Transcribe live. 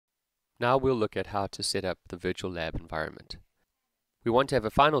Now we'll look at how to set up the virtual lab environment. We want to have a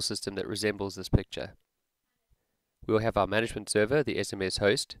final system that resembles this picture. We will have our management server, the SMS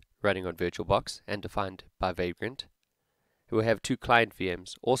host, running on VirtualBox and defined by Vagrant. We will have two client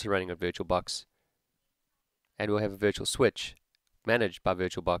VMs also running on VirtualBox, and we'll have a virtual switch managed by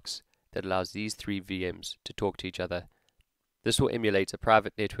VirtualBox that allows these three VMs to talk to each other. This will emulate a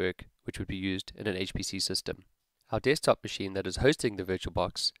private network which would be used in an HPC system. Our desktop machine that is hosting the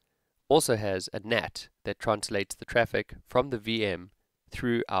VirtualBox also has a NAT that translates the traffic from the VM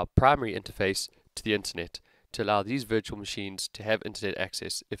through our primary interface to the internet to allow these virtual machines to have internet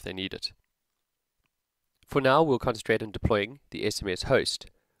access if they need it. For now, we'll concentrate on deploying the SMS host.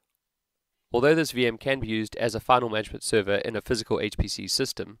 Although this VM can be used as a final management server in a physical HPC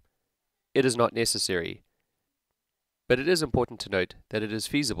system, it is not necessary. But it is important to note that it is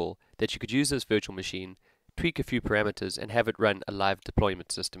feasible that you could use this virtual machine, tweak a few parameters, and have it run a live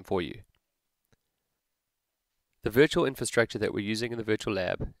deployment system for you. The virtual infrastructure that we're using in the virtual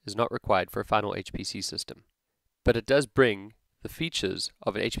lab is not required for a final HPC system, but it does bring the features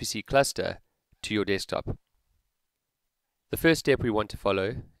of an HPC cluster to your desktop. The first step we want to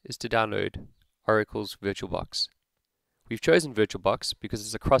follow is to download Oracle's VirtualBox. We've chosen VirtualBox because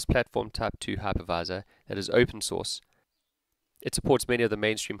it's a cross-platform Type 2 hypervisor that is open source. It supports many of the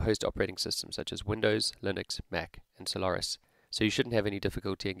mainstream host operating systems such as Windows, Linux, Mac, and Solaris, so you shouldn't have any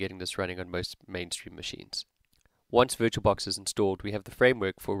difficulty in getting this running on most mainstream machines. Once VirtualBox is installed, we have the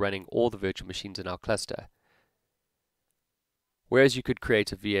framework for running all the virtual machines in our cluster. Whereas you could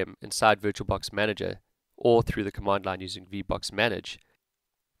create a VM inside VirtualBox Manager or through the command line using vbox manage,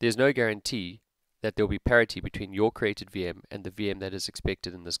 there's no guarantee that there will be parity between your created VM and the VM that is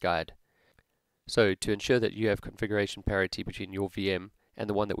expected in this guide. So, to ensure that you have configuration parity between your VM and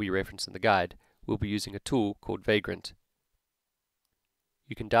the one that we reference in the guide, we'll be using a tool called Vagrant.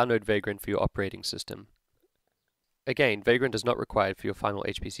 You can download Vagrant for your operating system. Again, Vagrant is not required for your final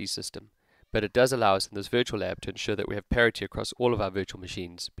HPC system, but it does allow us in this virtual lab to ensure that we have parity across all of our virtual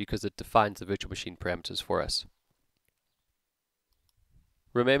machines because it defines the virtual machine parameters for us.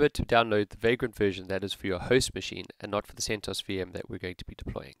 Remember to download the Vagrant version that is for your host machine and not for the CentOS VM that we're going to be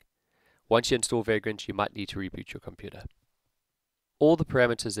deploying. Once you install Vagrant, you might need to reboot your computer. All the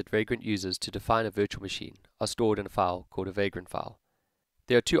parameters that Vagrant uses to define a virtual machine are stored in a file called a Vagrant file.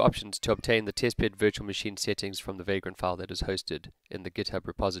 There are two options to obtain the testbed virtual machine settings from the Vagrant file that is hosted in the GitHub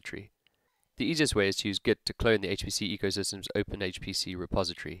repository. The easiest way is to use Git to clone the HPC Ecosystems OpenHPC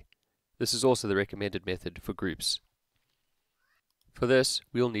repository. This is also the recommended method for groups. For this,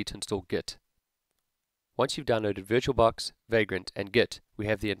 we'll need to install Git. Once you've downloaded VirtualBox, Vagrant, and Git, we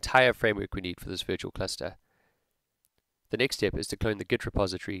have the entire framework we need for this virtual cluster. The next step is to clone the Git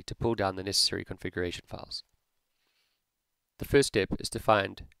repository to pull down the necessary configuration files. The first step is to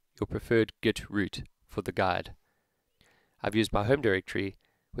find your preferred Git root for the guide. I've used my home directory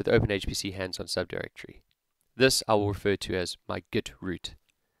with OpenHPC hands-on subdirectory. This I will refer to as my Git root.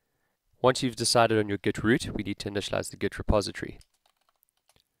 Once you've decided on your Git root, we need to initialize the Git repository.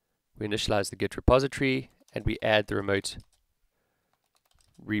 We initialize the Git repository and we add the remote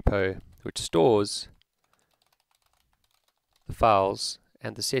repo which stores the files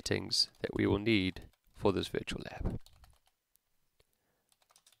and the settings that we will need for this virtual lab.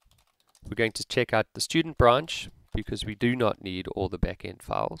 We're going to check out the student branch because we do not need all the backend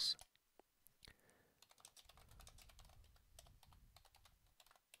files.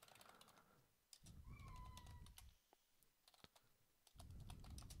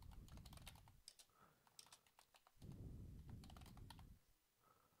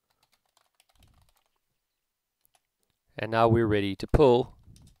 And now we're ready to pull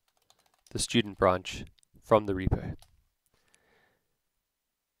the student branch from the repo.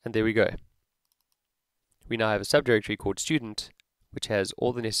 And there we go. We now have a subdirectory called student, which has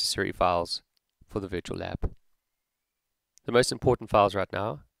all the necessary files for the virtual lab. The most important files right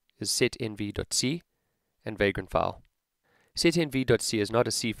now is setenv.c and vagrant file. Setenv.c is not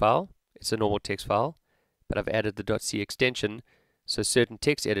a C file, it's a normal text file, but I've added the .c extension so certain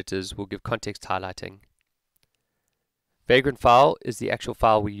text editors will give context highlighting. Vagrant file is the actual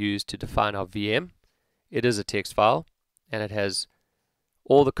file we use to define our VM. It is a text file and it has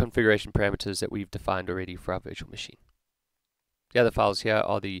all the configuration parameters that we've defined already for our virtual machine. The other files here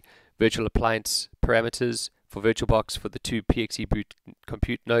are the virtual appliance parameters for VirtualBox for the two PXE boot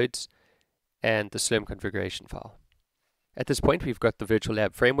compute nodes and the Slurm configuration file. At this point we've got the virtual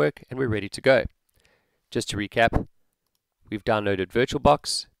lab framework and we're ready to go. Just to recap, we've downloaded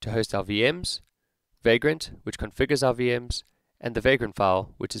VirtualBox to host our VMs, Vagrant, which configures our VMs, and the Vagrant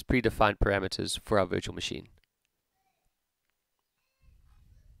file, which is predefined parameters for our virtual machine.